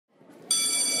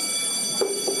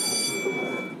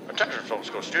Attention Film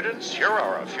School students, here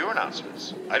are a few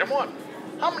announcements. Item 1.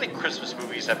 How many Christmas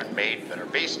movies have been made that are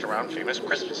based around famous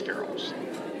Christmas carols?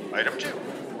 Item 2.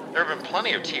 There have been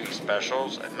plenty of TV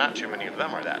specials, and not too many of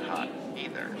them are that hot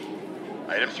either.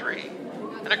 Item 3.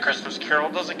 And A Christmas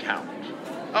Carol doesn't count.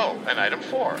 Oh, and item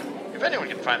 4. If anyone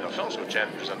can find the Film School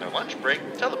Janitors on their lunch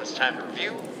break, tell them it's time to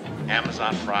review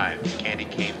Amazon Prime's Candy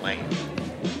Cane Lane.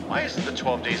 Why isn't the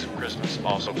 12 Days of Christmas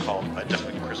also called A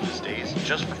Dozen Christmas Days,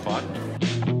 just for fun?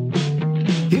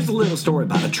 Here's a little story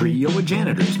about a trio of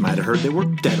janitors. Might have heard they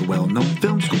worked at a well-known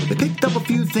film school. They picked up a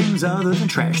few things other than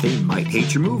trash. They might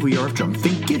hate your movie or if drunk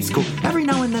think it's cool. Every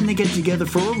now and then they get together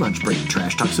for a lunch break.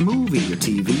 Trash talks a movie or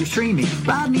TV or streaming.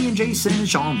 Rodney and Jason and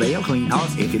Sean, they'll clean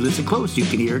house. If you listen close, you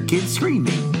can hear kids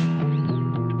screaming.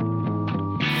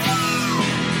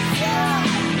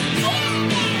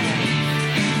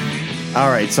 All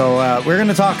right, so we're going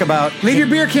to talk about... Leave your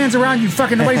beer cans around, you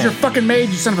fucking... Nobody's your fucking maid,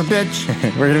 you son of a bitch.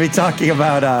 We're going to be talking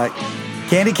about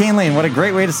Candy Cane Lane. What a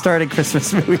great way to start a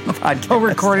Christmas movie podcast. Oh,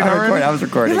 recording already? I was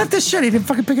recording. You left this shit. He didn't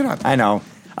fucking pick it up. I know.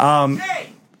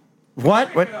 Hey!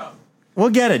 What? We'll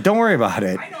get it. Don't worry about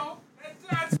it. I know.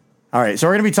 All right, so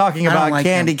we're going to be talking about like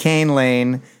Candy Cane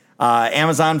Lane,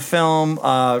 Amazon film,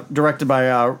 directed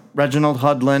by Reginald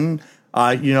Hudlin.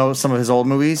 You know some of his old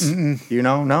movies? Mm-mm. You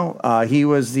know? No. He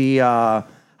was the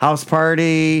House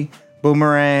Party,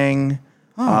 Boomerang.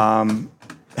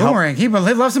 Boomerang. He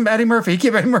loves some Eddie Murphy. He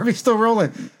kept Eddie Murphy still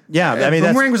rolling. Yeah, I mean,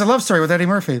 Boomerang was a love story with Eddie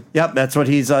Murphy. Yep, that's what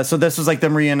he's... so this was like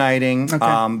them reuniting.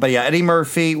 Okay. But yeah, Eddie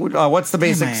Murphy. What's the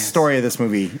basic story of this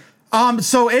movie?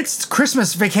 So it's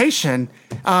Christmas Vacation.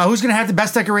 Who's going to have the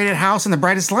best decorated house and the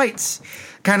brightest lights?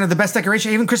 Kind of the best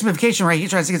decoration. Even Christmas Vacation, right? He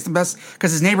tries to get the best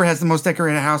because his neighbor has the most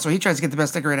decorated house, so he tries to get the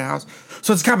best decorated house.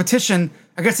 So it's competition.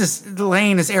 I guess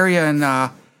this area in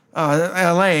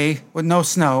L.A. with no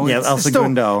snow. Yeah, El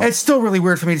Segundo. It's still really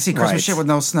weird for me to see Christmas shit with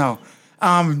no snow.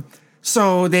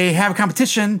 So they have a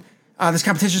competition. This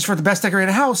competition is for the best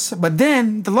decorated house, but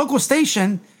then the local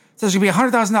station says there's going to be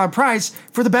a $100,000 prize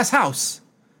for the best house.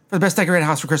 For the best decorated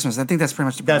house for Christmas. I think that's pretty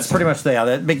much the That's pretty much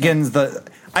that begins the...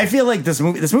 I feel like this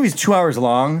movie's 2 hours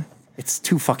long. It's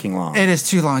too fucking long. It is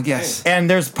too long, yes. And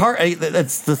there's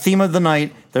it's the theme of the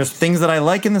night. There's things that I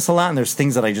like in this a lot, and there's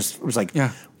things that I just was like,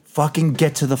 fucking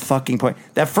get to the fucking point.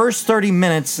 That first 30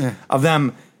 minutes of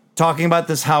them talking about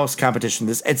this house competition,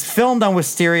 it's filmed on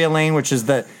Wisteria Lane, which is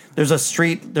there's a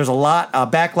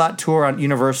backlot tour on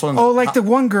Universal. And, like the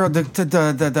one girl,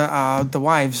 the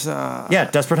wives.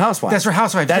 Desperate Housewives. Desperate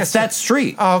Housewives. That's that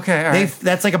street. Oh, okay. All right.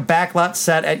 That's like a backlot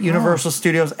set at Universal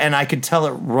Studios, and I could tell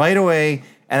it right away.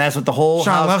 And that's what the whole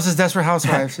Sean house... loves his Desperate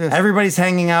Housewives. Yes. Everybody's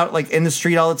hanging out like in the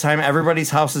street all the time. Everybody's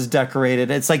house is decorated.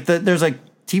 It's like there's a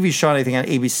TV show, I think, on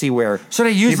ABC where... So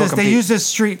they use this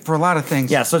street for a lot of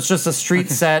things. Yeah, so it's just a street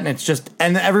set, and it's just...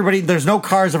 And everybody... There's no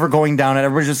cars ever going down it.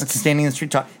 Everybody's just standing in the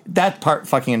street talking. That part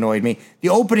fucking annoyed me. The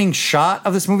opening shot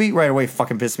of this movie right away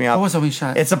fucking pissed me off. What was the opening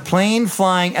shot? It's a plane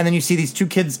flying, and then you see these two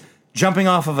kids jumping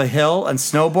off of a hill and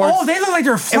snowboards. Oh, they look like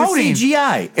they're floating. It was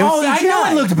CGI. I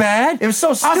know it looked bad. It was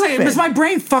so stupid. I was like, was my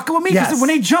brain fucking with me? Because when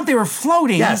they jumped, they were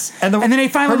floating. Yes. And then they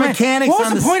finally...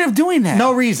 What was the point of doing that?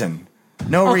 No reason.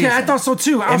 No reason. Okay, I thought so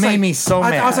too. It made me so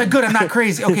mad. I was like, good, I'm not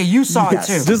crazy. Okay, you saw it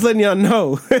too. Just letting y'all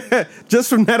know. Just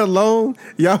from that alone,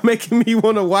 y'all making me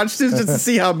want to watch this just to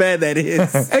see how bad that is.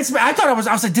 I was like, did I just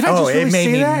really say that? Oh, it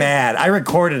made me mad. I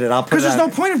recorded it. I'll put it Because there's no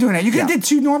point of doing that. You could have did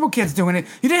two normal kids doing it.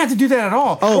 You didn't have to do that at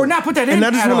all. Or not put that in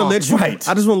at all. I just want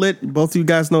to let both of you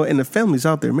guys know, and the families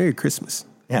out there, Merry Christmas.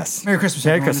 Yes. Merry Christmas.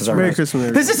 Merry Christmas. Merry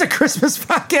Christmas. This is a Christmas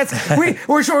podcast.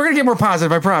 We're going to get more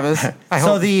positive, I promise. I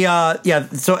hope.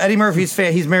 So Eddie Murphy's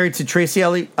he's married to Tracy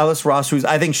Ellis Ross, who's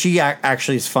I think she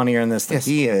actually is funnier in this than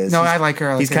he is. No, I like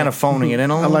her. He's kind of phoning it in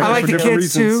a little. I like the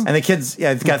kids too. And the kids,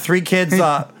 they've got 3 kids.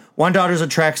 One daughter's a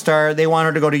track star. They want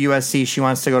her to go to USC. She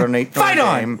wants to go to Notre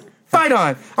Dame. Fight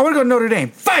on. I want to go to Notre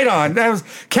Dame. Fight on. That was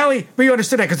Kelly. But you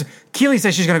understood that because Keely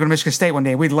said she's going to go to Michigan State one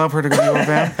day. We'd love her to go to U of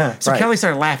M. So Kelly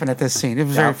started laughing at this scene. It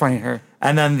was very funny to her.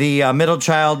 And then the middle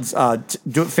child's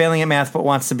failing at math but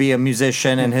wants to be a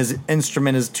musician, and his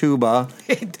instrument is tuba.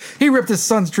 He ripped his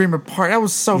son's dream apart. That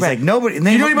was so bad. Like nobody. You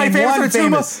know anybody famous with a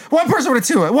tuba? One person with a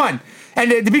tuba. One.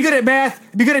 And to be good at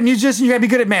math, to be good at musician, you got to be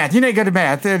good at math. You're not good at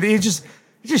math. You just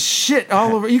shit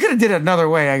all over. You could have did it another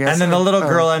way, I guess. And then the little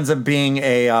girl ends up being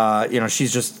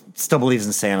she's just still believes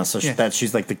in Santa, so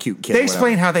she's like the cute kid. They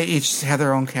explain how they each have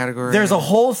their own category. There's a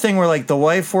whole thing where like the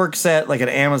wife works at like an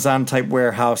Amazon type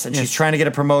warehouse, and she's trying to get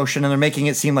a promotion, and they're making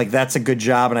it seem like that's a good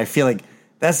job, and I feel like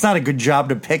that's not a good job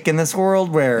to pick in this world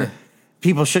where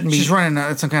people shouldn't be. She's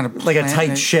running some kind of like a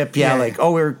tight ship, like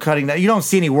we're cutting that. You don't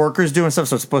see any workers doing stuff,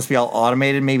 so it's supposed to be all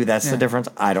automated. Maybe that's the difference.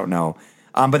 I don't know.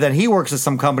 But then he works at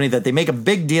some company that they make a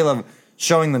big deal of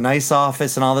showing the nice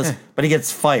office and all this, but he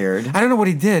gets fired. I don't know what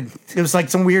he did. It was like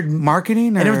some weird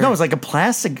marketing, and it was like a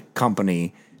plastic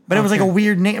company. But it was like a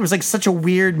weird name. It was like such a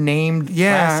weird named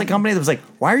plastic company that was like,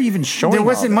 why are you even showing? There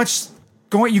wasn't much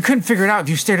going. You couldn't figure it out if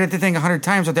you stared at the thing 100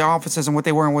 times at the offices and what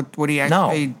they were and what he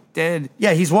actually did.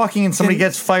 Yeah, he's walking and somebody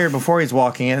gets fired before he's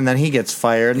walking in, and then he gets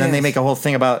fired, and then they make a whole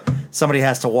thing about somebody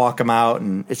has to walk him out,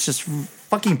 and it's just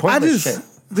fucking pointless shit.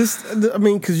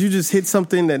 Because you just hit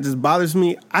something that just bothers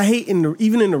me. I hate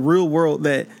even in the real world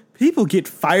that people get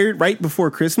fired right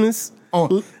before Christmas.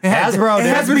 Oh,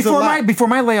 Hasbro before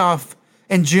my layoff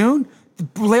in June.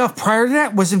 The layoff prior to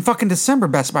that was in fucking December.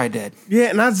 Best Buy did. Yeah,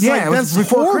 and I was like, that's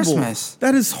before horrible. Christmas.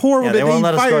 That is horrible. Yeah, they won't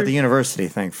let us go at the university,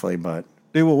 thankfully, but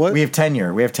they will what? We have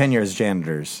tenure. We have tenure as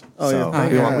janitors,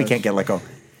 we can't get let go.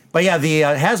 But yeah, the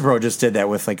Hasbro just did that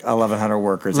with like 1,100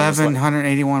 workers.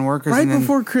 1,181 workers. Right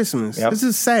before Christmas. Yep. It's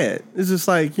just sad. It's just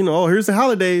like, here's the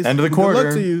holidays. End of the quarter. Good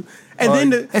luck to you.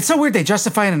 And then it's so weird they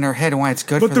justify it in their head and why it's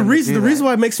good. But the reason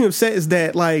why it makes me upset is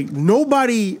that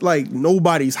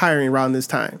nobody's hiring around this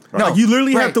time. Right. No, you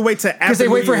literally have to wait to after because they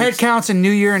wait for head counts and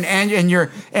New Year and your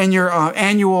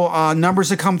annual numbers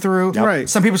to come through. Yep. Right.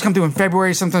 Some people's come through in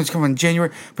February, sometimes come in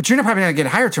January. But you're not probably going to get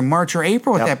hired till March or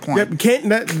April at that point.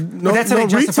 No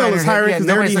retail is hiring because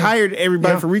they already hired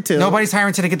everybody for retail. Nobody's hiring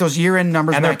until they get those year-end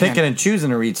numbers. And they're picking and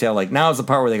choosing a retail. Like now is the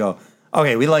part where they go,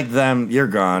 okay, we like them, you're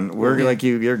gone. We're like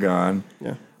you, you're gone.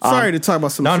 Yeah. Sorry to talk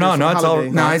about some. No, it's all.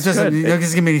 No, it doesn't. It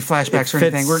doesn't give me any flashbacks or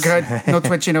anything. We're good. No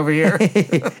twitching over here.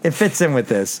 It fits in with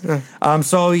this.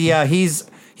 So yeah, he's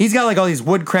got like all these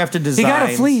wood crafted designs. He got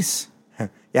a fleece.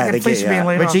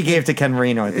 Which he gave to Ken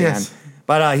Marino at the end.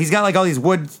 But he's got like all these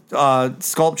wood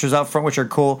sculptures out front, which are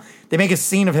cool. They make a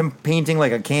scene of him painting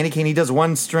like a candy cane. He does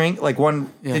one string, like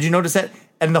one. Yeah. Did you notice that?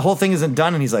 And the whole thing isn't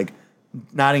done, and he's like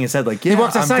nodding his head, like he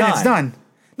walks outside. It's done.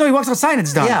 No, he walks outside and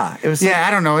it's done. Yeah, it was. Yeah,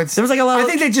 I don't know. There was like a lot. I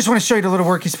think they just want to show you the little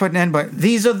work he's putting in. But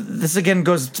this again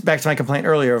goes back to my complaint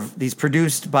earlier of these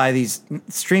produced by these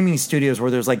streaming studios where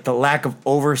there's like the lack of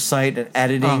oversight and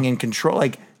editing and control,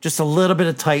 like just a little bit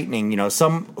of tightening.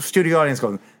 Some studio audience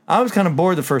going, I was kind of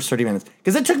bored the first 30 minutes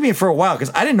because it took me for a while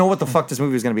because I didn't know what the fuck this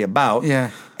movie was going to be about.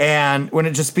 Yeah, and when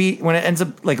it ends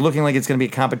up like looking like it's going to be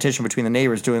a competition between the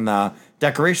neighbors doing the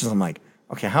decorations, I'm like,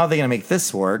 okay, how are they going to make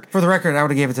this work? For the record, I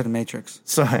would have gave it to The Matrix.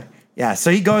 So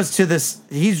he goes to this.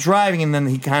 He's driving, and then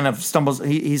he kind of stumbles.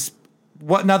 He's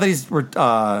now that he's this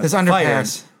underpass. Fired.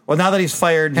 Well, now that he's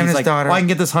fired, he's like, "Well, I can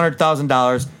get this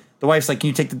 $100,000." The wife's like, "Can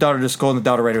you take the daughter to school?" And the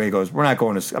daughter right away goes, "I'm not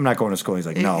going to school." He's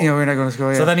like, "No, we're not going to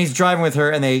school." Yeah. So then he's driving with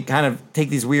her, and they kind of take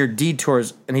these weird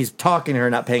detours, and he's talking to her,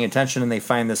 not paying attention, and they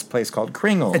find this place called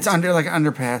Kringle's. It's under like an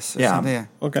underpass. Or something. Yeah.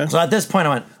 Okay. So at this point, I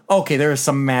went, okay, there is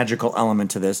some magical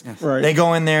element to this. Yes. Right. They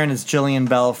go in there, and it's Jillian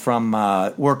Bell from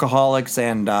Workaholics,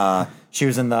 and she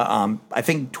was in the I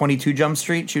think 22 Jump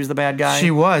Street. She was the bad guy.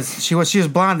 She was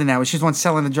blonde in that. She was the one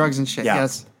selling the drugs and shit. Yeah.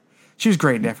 Yes. She was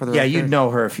great in that for the record. You'd know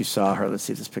her if you saw her. Let's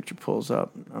see if this picture pulls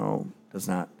up. No, does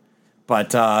not.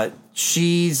 But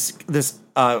she's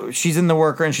in the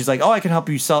worker, and she's like, "Oh, I can help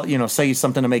you sell you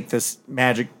something to make this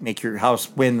magic, make your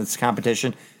house win this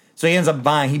competition." So he ends up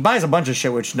he buys a bunch of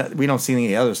shit, which we don't see any of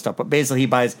the other stuff. But basically, he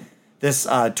buys this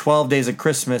 12 Days of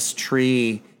Christmas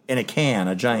tree in a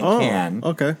giant can.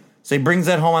 Okay. So he brings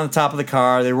that home on the top of the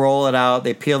car. They roll it out.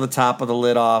 They peel the top of the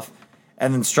lid off.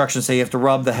 And the instructions say you have to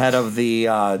rub the head of the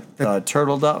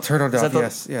turtle dove. Turtle dove,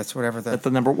 yes, whatever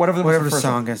the number, whatever the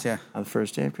song is, yeah. On the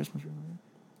first day of Christmas.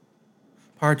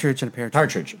 Partridge and a pear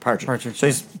tree. Partridge. So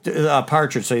he's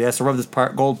partridge. So he has to rub this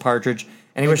gold partridge,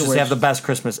 and he wishes to have the best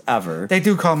Christmas ever. They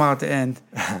do call him out at the end.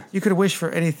 You could have wished for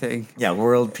anything. Yeah,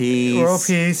 world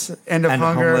peace, end of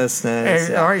hunger, homelessness.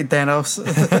 All right,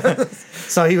 Thanos.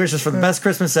 So he wishes for the best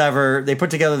Christmas ever. They put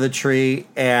together the tree,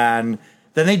 and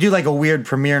then they do like a weird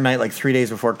premiere night, like 3 days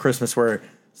before Christmas, where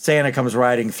Santa comes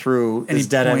riding through this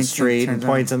dead-end street and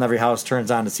points, and every house turns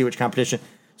on to see which competition.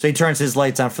 So he turns his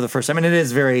lights on for the first time. And it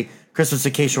is very Christmas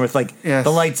vacation with like the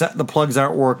lights, the plugs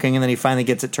aren't working, and then he finally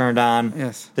gets it turned on.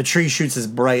 Yes. The tree shoots his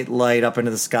bright light up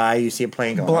into the sky. You see a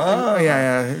plane going,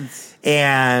 yeah.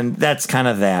 And that's kind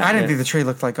of that. I didn't think the tree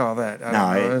looked like all that.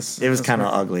 It was kind of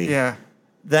ugly. Yeah.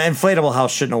 The inflatable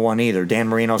house shouldn't have won either. Dan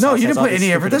Marino's house. No, you didn't put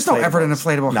any effort. There's no effort in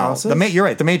inflatable houses. You're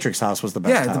right. The Matrix house was the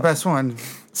best house. The best one.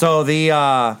 So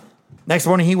the next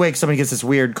morning he wakes up and he gets this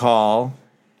weird call.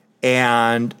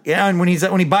 And when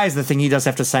he buys the thing, he does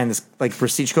have to sign this like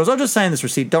receipt. She goes, "Oh, just sign this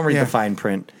receipt. Don't read the fine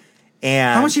print."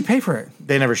 And how much did he pay for it?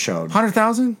 They never showed.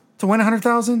 100,000 to win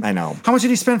 100,000. I know. How much did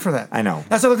he spend for that? I know.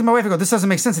 That's why I looked at my wife and go, "This doesn't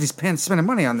make sense that he's spending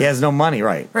money on this." He has no money,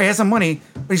 right? Right, he has some money,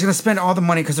 but he's going to spend all the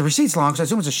money because the receipt's long. So I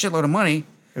assume it's a shitload of money.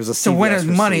 It was a CVS to win his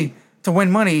money to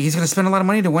win money. He's going to spend a lot of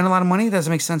money to win a lot of money? That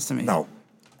doesn't make sense to me. No.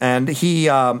 And he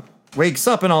wakes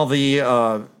up and all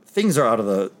the things are out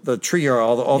of the tree, or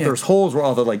all there's holes where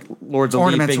all the like Lords of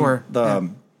Ornaments Leaping, were. the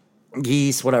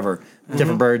geese, whatever,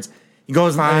 different birds. He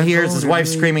goes and hears his wife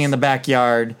screaming in the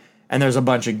backyard, and there's a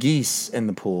bunch of geese in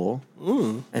the pool.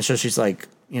 And so she's like,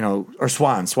 or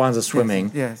swans. Swans are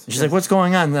swimming. Yes. And she's like, what's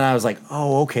going on? And then I was like,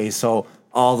 oh, okay, so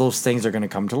all those things are going to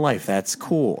come to life. That's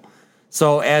cool.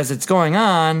 So as it's going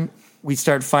on, we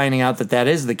start finding out that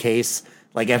is the case.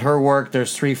 Like at her work,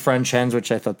 there's 3 French hens,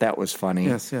 which I thought that was funny.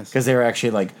 Yes. Because they were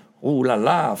actually like, ooh la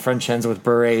la, French hens with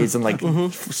berets and like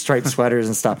striped sweaters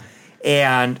and stuff.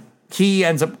 And he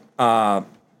ends up,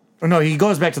 he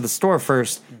goes back to the store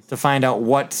first to find out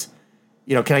what,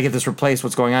 can I get this replaced?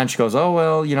 What's going on? She goes, oh,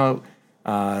 well,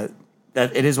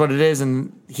 that it is what it is.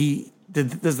 And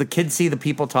does the kid see the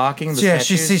people talking?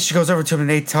 She goes over to him and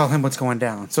they tell him what's going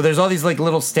down. So there's all these like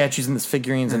little statues and this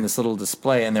figurines in this little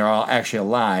display, and they're all actually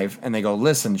alive. And they go,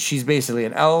 listen, she's basically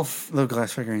an elf. Little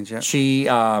glass figurines, yeah. She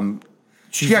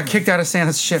got kicked out of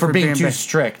Santa's shit for being too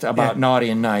strict about naughty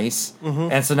and nice.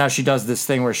 And so now she does this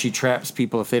thing where she traps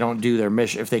people if they don't do their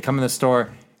mission. If they come in the store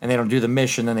and they don't do the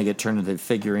mission, then they get turned into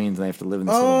figurines and they have to live in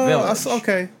this little village.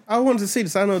 Okay. I wanted to see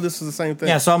this. I know this is the same thing.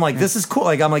 Yeah, so I'm like, this is cool.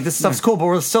 Like, I'm like, this stuff's cool, but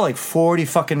we're still like 40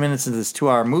 fucking minutes into this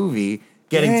 2-hour movie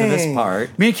getting to this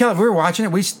part. Me and Kelly, we were watching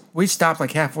it. We stopped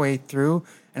like halfway through,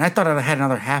 and I thought I had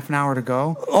another half an hour to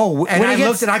go. Oh, and I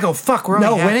looked and I go, fuck, we're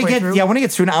only halfway through. Yeah, when it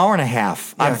gets to an hour and a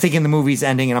half, I'm thinking the movie's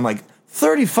ending, and I'm like,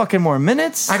 30 fucking more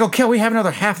minutes? I go, Kel, we have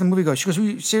another half of the movie. She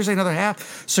goes, seriously, another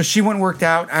half? So she went and worked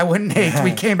out. I went and ate.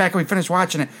 We came back and we finished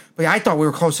watching it. But I thought we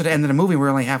were close to the end of the movie. We were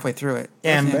only halfway through it.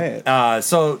 And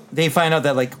so they find out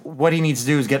that like what he needs to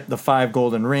do is get the 5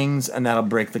 golden rings, and that'll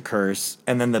break the curse.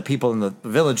 And then the people in the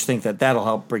village think that that'll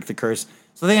help break the curse.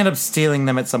 So they end up stealing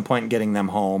them at some point and getting them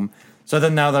home. So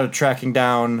then now they're tracking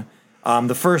down...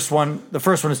 The first one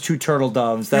is 2 turtle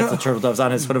doves. That's the turtle doves on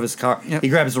his hood of his car. Yep. He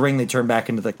grabs the ring. They turn back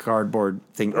into the cardboard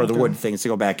thing or the wood things to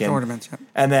go back in. Ornaments. Yep.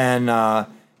 And then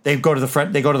they go to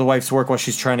the wife's work while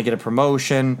she's trying to get a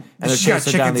promotion. And she's got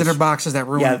chickens in her boxes that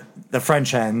ruin. Yeah, the French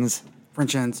hens.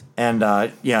 And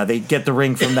they get the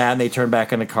ring from that and they turn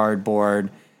back into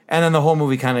cardboard. And then the whole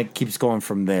movie kind of keeps going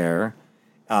from there.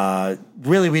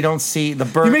 Really, we don't see the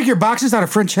bird. You make your boxes out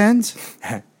of French hens?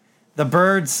 The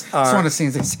birds are... It's one of the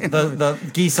scenes they say. The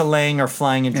geese are laying or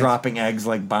flying and dropping eggs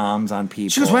like bombs on people.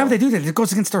 She goes, why would they do that? It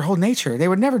goes against their whole nature. They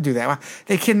would never do that.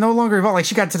 They can no longer evolve. Like,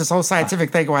 she got to this whole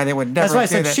scientific thing why they would never That's why I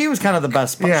do said that. she was kind of the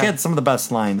best. She had some of the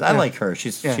best lines. I like her.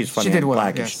 She's funny. She did well,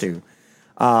 Blackish, too.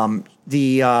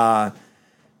 The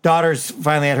daughters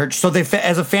finally had her... So they,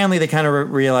 as a family, they kind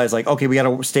of realize, like, okay, we got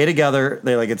to stay together.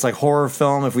 They're like, it's like horror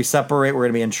film. If we separate, we're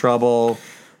going to be in trouble.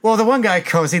 Well, the one guy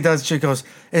goes, she goes,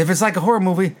 if it's like a horror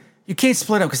movie... You can't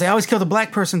split up because they always kill the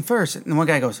black person first. And one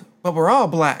guy goes, but we're all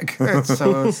black.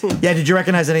 Yeah, did you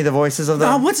recognize any of the voices of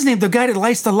them? What's his name? The guy that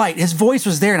lights the light. His voice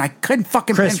was there and I couldn't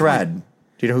fucking Chris Redd.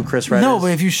 Do you know who Chris Redd is? No, but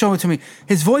if you show it to me,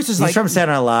 his voice is He's from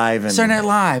Saturday Night Live. Saturday Night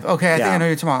Live. Okay, I think I know who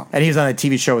you're talking about. And he was on a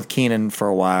TV show with Keenan for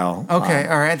a while. Okay,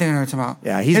 all right, I think I know who you're talking about.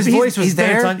 Yeah, his voice was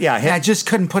there. I just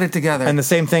couldn't put it together. And the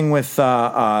same thing with the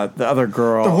other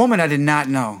girl. The woman I did not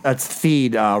know. That's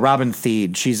Theed, Robin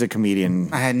Theed. She's a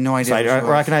comedian. I had no idea. So I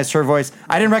recognized her voice.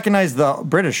 I didn't recognize the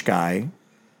British guy.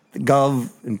 Gov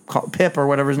and Pip or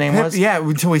whatever his name was. Yeah,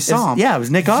 until we saw him. Yeah, it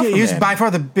was Nick Offerman. He was by far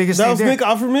the biggest. That was Nick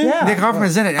Offerman. Yeah. Nick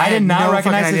Offerman's in it. I did not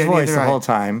recognize his voice the whole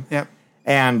time. Yep.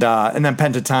 And then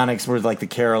Pentatonics were like the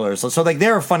carolers. So like they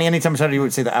were funny. Anytime somebody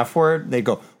would say the F word, they'd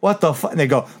go, "What the fuck?" And they'd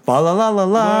go, "La la la la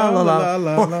la la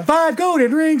la." 5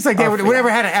 golden rings. Like they would, whatever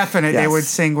had an F in it, they would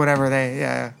sing whatever they.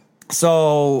 Yeah.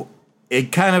 So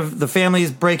it kind of the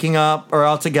family's breaking up or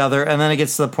all together, and then it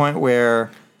gets to the point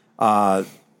where.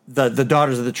 The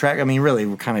daughters of the track. I mean, really,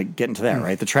 we're kind of getting to that,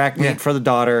 right? The track meet for the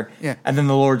daughter, and then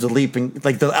the Lords of Leaping.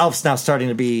 Like the elf's now starting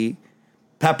to be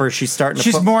Pepper. She's starting.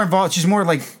 She's more involved. She's more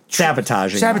like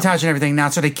sabotaging everything now,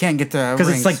 so they can't get the because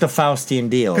it's like the Faustian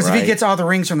deal. Because if he gets all the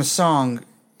rings from the song,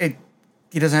 he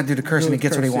doesn't have to do the curse, and he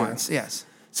gets what he wants. Yes.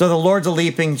 So the Lords of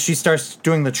Leaping, she starts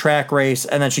doing the track race,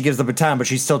 and then she gives the baton, but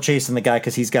she's still chasing the guy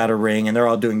because he's got a ring, and they're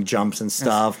all doing jumps and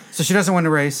stuff. Yes. So she doesn't win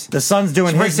the race. The son's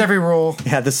doing breaks every rule.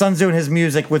 Yeah, the son's doing his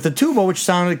music with the tuba, which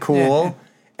sounded cool. Yeah.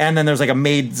 And then there's like a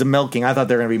maids milking. I thought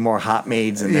there were going to be more hot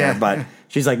maids in there, but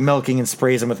she's like milking and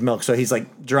sprays him with milk. So he's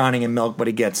like drowning in milk, but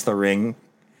he gets the ring.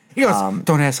 He goes,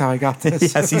 don't ask how I got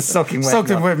this. Yes, he's soaking wet Soaked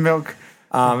in wet milk.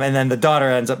 And then the daughter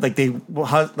ends up like the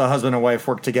husband and wife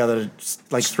work together to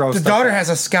just, like throw. The daughter has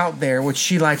a scout there, which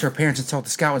she lied to her parents and told the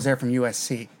scout was there from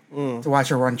USC to watch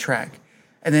her run track.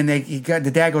 And then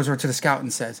the dad goes over to the scout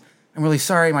and says, I'm really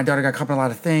sorry. My daughter got caught up in a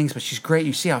lot of things, but she's great.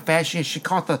 You see how fast she is. She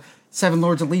caught the 7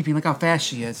 Lords of Leaping. Look how fast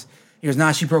she is. He goes,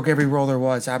 nah, she broke every rule there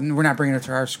was. We're not bringing her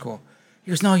to our school. He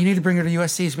goes, no, you need to bring her to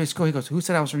USC's school. He goes, who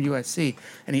said I was from USC?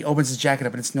 And he opens his jacket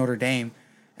up, and it's Notre Dame.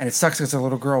 And it sucks because the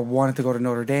little girl wanted to go to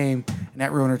Notre Dame, and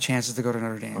that ruined her chances to go to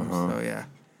Notre Dame. So,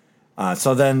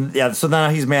 yeah. So now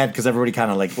he's mad because everybody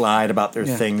kind of like lied about their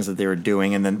things that they were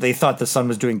doing, and then they thought the son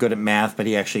was doing good at math, but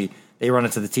they run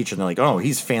into the teacher and they're like, oh,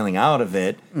 he's failing out of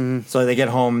it. So they get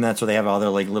home, and that's where they have all their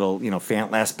like little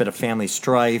last bit of family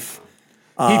strife.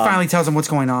 He finally tells them what's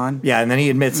going on. Yeah, and then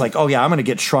he admits like, oh yeah, I'm going to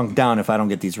get shrunk down if I don't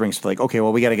get these rings. So like, okay,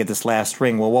 well we got to get this last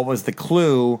ring. Well, what was the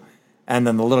clue? And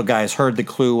then the little guys heard the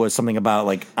clue was something about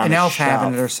like on an the elf shelf.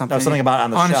 having it or something. No, something about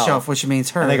on the shelf, which means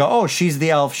her. And they go, oh, she's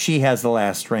the elf. She has the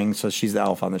last ring, so she's the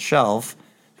elf on the shelf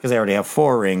because they already have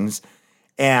 4 rings.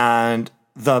 And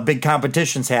the big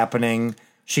competition's happening.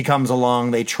 She comes along.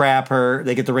 They trap her.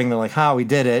 They get the ring. They're like, "How we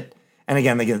did it?" And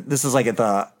again, this is like at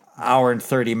the hour and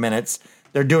 30 minutes.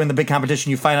 They're doing the big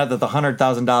competition. You find out that the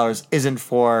 $100,000 isn't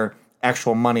for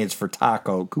actual money; it's for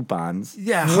taco coupons.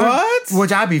 Yeah, what?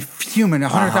 Which I'd be fuming.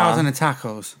 100,000 in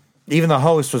tacos. Even the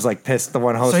host was like pissed. The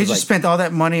one host. So he was just spent all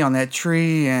that money on that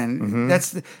tree, and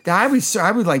I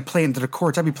would like play into the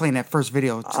courts. I'd be playing that first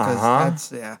video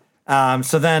because that's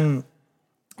So then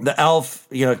the elf,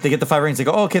 they get the 5 rings. They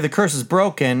go, oh, okay, the curse is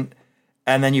broken,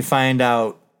 and then you find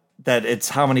out that it's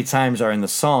how many times are in the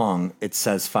song. It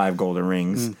says 5 golden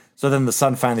rings. So then the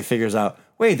son finally figures out,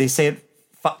 wait, they say it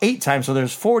 8 times, so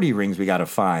there's 40 rings we got to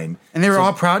find. And they were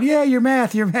all proud. Yeah, your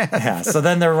math. Yeah. So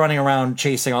then they're running around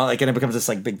chasing and it becomes this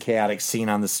like big chaotic scene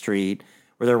on the street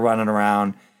where they're running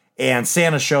around. And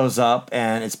Santa shows up,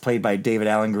 and it's played by David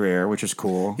Alan Grier, which is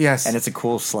cool. Yes. And it's a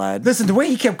cool sled. Listen, the way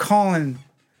he kept calling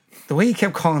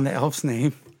the elf's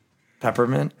name.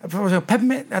 Peppermint?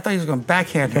 Peppermint? I thought he was going to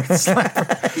backhand her.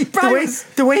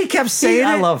 The way he kept saying it.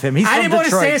 I love him. He's from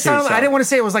Detroit, too. I didn't want to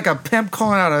say it was like a pimp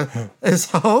calling out his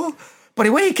hoe. But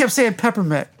the way he kept saying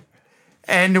peppermint,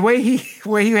 and the way he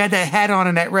had that hat on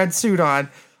and that red suit on,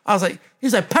 I was like,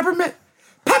 he's like, peppermint,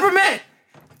 peppermint,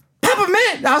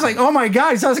 peppermint. I was like, oh my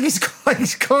God. He sounds like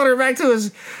he's calling her back to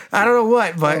his, I don't know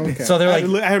what, but. Okay. So they're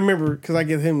like. I remember because I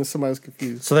get him and somebody was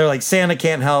confused. So they're like, Santa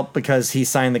can't help because he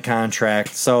signed the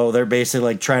contract. So they're basically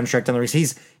like trying to track down the rings.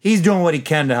 He's doing what he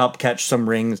can to help catch some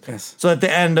rings. Yes. So at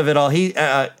the end of it all,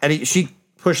 she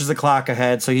pushes the clock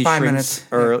ahead, so he 5 shrinks,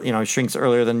 minutes. Shrinks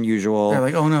earlier than usual. They're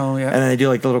like, oh no, yeah. And then they do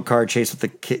like the little car chase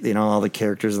with all the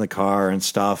characters in the car and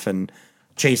stuff, and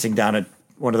chasing down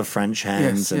one of the French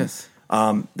hens. Yes.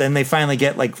 Then they finally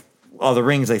get like all the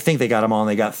rings. They think they got them all, and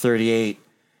they got 38.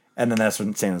 And then that's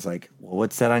when Santa's like, well,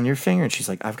 what's that on your finger? And she's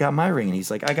like, I've got my ring. And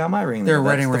he's like, I got my ring. They're that's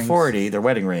wedding the rings. 40. They're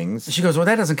wedding rings. And she goes, well,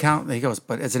 that doesn't count. And he goes,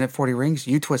 but isn't it 40 rings?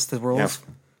 You twist the rules. Yep.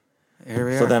 Here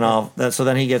we are. So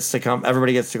then he gets to come.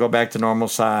 Everybody gets to go back to normal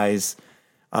size.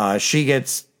 She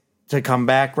gets to come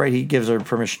back, right? He gives her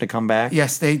permission to come back.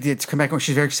 Yes, they did come back.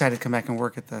 She's very excited to come back and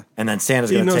work at the. And then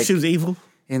Santa's going to take. She was evil.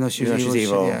 Even though she's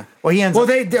evil. Yeah. Well, he ends.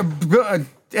 Well,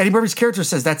 Eddie Murphy's character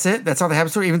says that's it. That's all that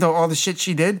happens to her. Even though all the shit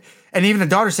she did, and even the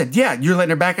daughter said, "Yeah, you're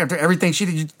letting her back after everything she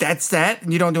did. That's that,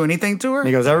 and you don't do anything to her." And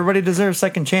he goes, "Everybody deserves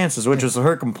second chances," which was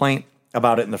her complaint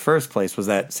about it in the first place. Was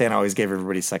that Santa always gave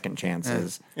everybody second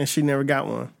chances, and she never got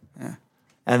one. Yeah.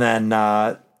 And then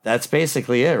that's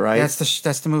basically it, right?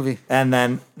 That's the movie. And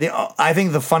then I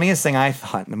think the funniest thing I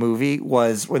thought in the movie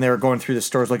was when they were going through the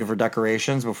stores looking for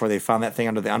decorations before they found that thing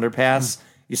under the underpass.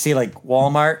 You see, like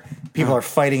Walmart, people are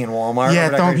fighting in Walmart. Yeah,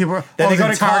 throwing people. Then they go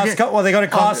to Costco. Well, they go to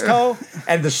Costco,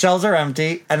 and the shelves are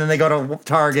empty. And then they go to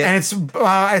Target, and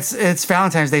it's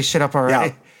Valentine's Day shit up already.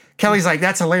 Yeah. Kelly's like,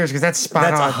 that's hilarious because that's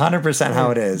spot on. That's 100%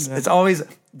 how it is. It's always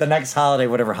the next holiday,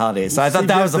 whatever holiday is. So I thought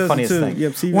that was the funniest thing.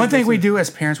 Yep, one thing we do as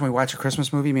parents when we watch a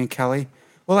Christmas movie, me and Kelly,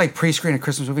 we'll like pre-screen a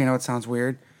Christmas movie. I know it sounds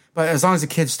weird, but as long as the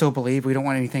kids still believe, we don't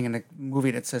want anything in the movie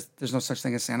that says there's no such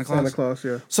thing as Santa Claus. Santa Claus,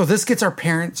 yeah. So this gets our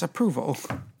parents' approval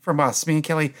from us. Me and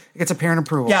Kelly, it gets a parent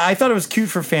approval. Yeah, I thought it was cute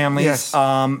for families. Yes.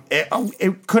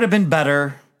 It could have been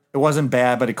better. It wasn't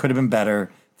bad, but it could have been better.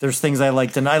 There's things I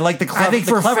liked, and I like the I think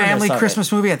for a family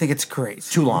Christmas movie, movie, I think it's great.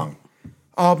 too long.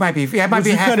 Oh, it might be. Yeah, it might be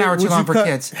half an hour too long for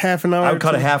kids. Half an hour. I would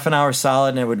cut a half an hour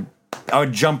solid, and I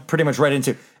would jump pretty much right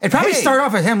into. It'd probably start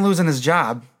off with him losing his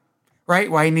job, right?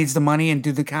 Why he needs the money and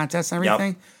do the contest and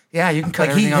everything. Yep. Yeah, you can cut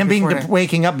everything up before that.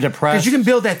 Waking up depressed. Because you can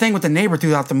build that thing with the neighbor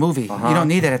throughout the movie. You don't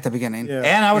need that at the beginning. Yeah.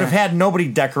 And I would have had nobody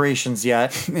decorations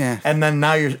yet. Yeah. And then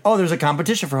now there's a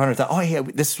competition for 100,000. Oh yeah,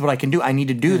 this is what I can do. I need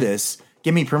to do this.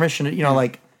 Give me permission to,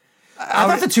 like. I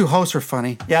thought the two hosts were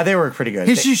funny. Yeah, they were pretty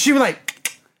good. She was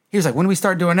like, he was like, when do we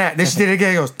start doing that? Then she did it again.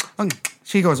 He goes,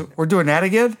 She goes, "We're doing that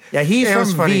again." Yeah, he's It was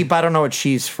from funny. Veep. I don't know what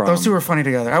she's from. Those two were funny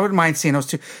together. I wouldn't mind seeing those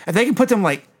two. If they can put them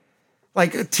like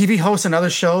TV hosts and other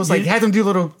shows, like have them do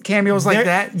little cameos like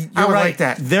that, I would like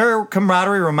that. Their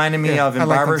camaraderie reminded me of in I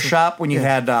like them Barbershop too. when you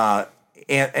had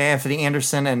Anthony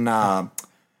Anderson and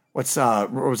what's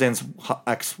Roseanne's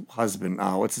ex-husband?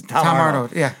 What's it? Tom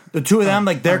Arnold. Yeah, the two of them,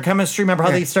 like their chemistry. Remember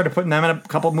how they started putting them in a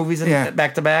couple movies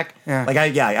back to back? Yeah. Like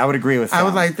I would agree with that. I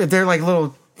would like if they're like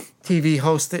little TV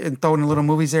hosts and throwing little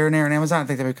movies there and there on Amazon. I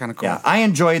think that'd be kind of cool. Yeah, I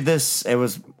enjoyed this. It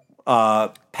was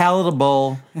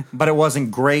palatable, but it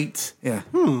wasn't great. Yeah.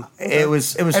 It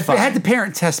was fun. It had the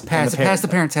parent test pass. It passed the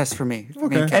parent test for me.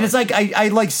 Okay. And it's like I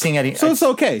like seeing Eddie. So it's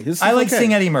okay. I like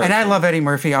seeing Eddie Murphy. And I love Eddie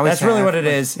Murphy. I always That's really have. what it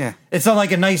is. Yeah. It's not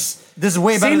like a nice. This is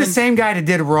way better Seeing than the same guy that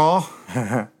did Raw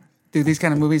do these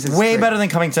kind of movies is way great. better than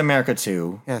Coming to America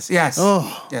 2. Yes.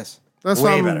 Oh. Yes. That's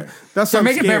Way why better. That's So why I'm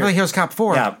make it scared. Beverly Hills Cop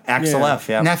 4. Yeah, Axel Yeah. F.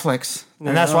 Yeah, Netflix.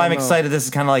 and that's why I'm no. excited. This is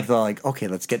kind of like okay,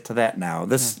 let's get to that now.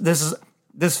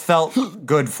 This felt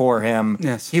good for him.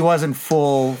 Yes. He wasn't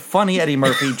full funny Eddie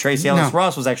Murphy. Tracy Ellis No.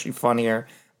 Ross was actually funnier,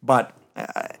 but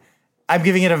I'm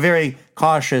giving it a very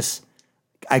cautious.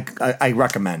 I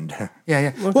recommend.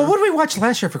 Yeah. Well, what did we watch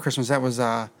last year for Christmas? That was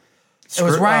it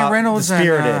was Ryan Reynolds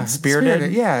Spirited. and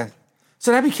Spirited? Yeah.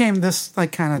 So that became this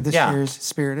like kind of this Yeah. year's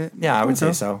Spirited. Yeah, I would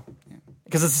say so.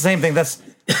 Because it's the same thing. That's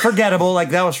forgettable. Like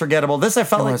that was forgettable. This I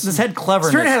felt like this had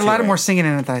cleverness. Spirited had a lot to of it. more singing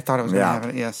in it than I thought it was going to Yeah. have in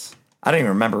it. Yes. I don't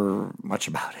even remember much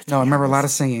about it. No, I remember a lot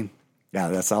of singing. Yeah,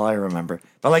 that's all I remember.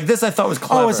 But like this, I thought was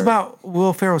clever. Oh, it's about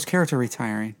Will Ferrell's character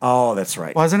retiring, Oh, that's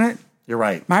right. wasn't it? You're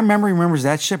right. My memory remembers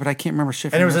that shit, but I can't remember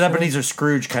shit. And it was an from Ebenezer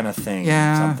Scrooge kind of thing.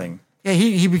 Yeah. Something. Yeah,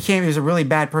 he was a really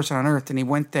bad person on Earth, and he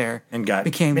went there And got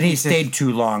became. and he stayed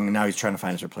too long, and now he's trying to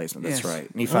find his replacement. That's Yes. right.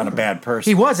 And he found a bad person.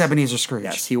 He was Ebenezer Scrooge.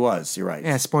 Yes, he was. You're right.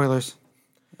 Yeah. Spoilers.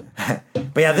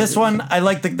 But yeah, this one I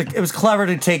like. It was clever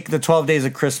to take the 12 Days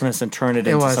of Christmas and turn it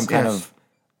into was, some kind yes. of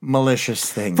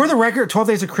malicious thing. For the record, 12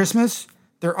 Days of Christmas,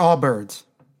 they're all birds.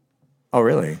 Oh,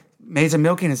 really? Maids of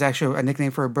Milking is actually a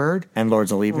nickname for a bird. And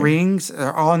Lords of Leaving. Rings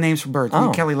are all names for birds. Me and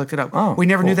Oh. Kelly looked it up. Oh, we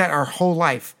never cool. knew that our whole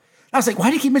life. I was like, why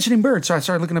do you keep mentioning birds? So I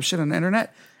started looking up shit on the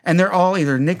internet, and they're all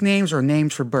either nicknames or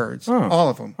names for birds. All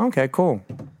of them. Okay, cool.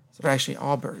 So they're actually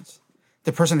all birds.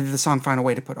 The person that did the song found a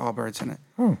way to put all birds in it.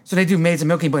 So they do Maids of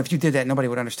Milking, but if you did that, nobody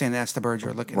would understand that's the bird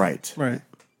you're looking at. Right. Right.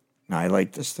 No, I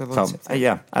like Just a this. little So, tip.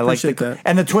 yeah, I like Appreciate that.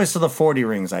 and the twist of the 40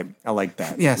 rings. I like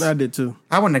that. Yes. I did too.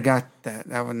 I wouldn't have got that.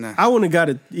 I wouldn't have. I wouldn't have got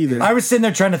it either. I was sitting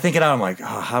there trying to think it out. I'm like, oh,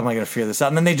 how am I going to figure this out?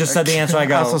 And then they just said the answer. I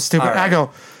go, I was so stupid. all right.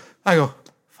 I go,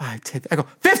 5, 10. I go,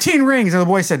 15 rings. And the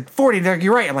boy said 40. They're like,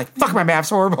 you're right. I'm like, fuck, my math's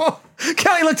horrible.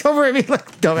 Kelly looked over at me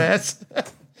like, dumbass.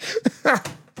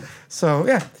 So,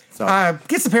 yeah.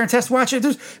 Gets the parent test. Watch it.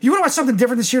 You want to watch something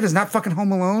different this year that's not fucking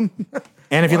Home Alone?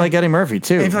 And if you like Eddie Murphy,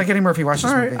 too. If you like Eddie Murphy, watch this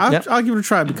All right, movie. I'll give it a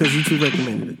try because you two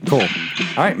recommended it. Cool. All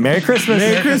right. Merry Christmas.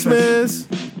 Merry Christmas.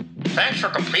 Thanks for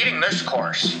completing this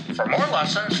course. For more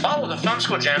lessons, follow the Film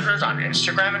School Janitors on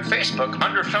Instagram and Facebook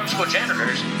under Film School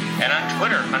Janitors and on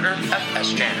Twitter under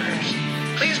FS Janitors.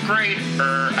 Please rate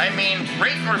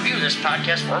and review this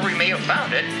podcast wherever you may have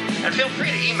found it, and feel free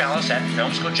to email us at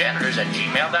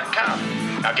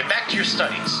filmschooljanitors@gmail.com. Now get back to your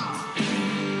studies.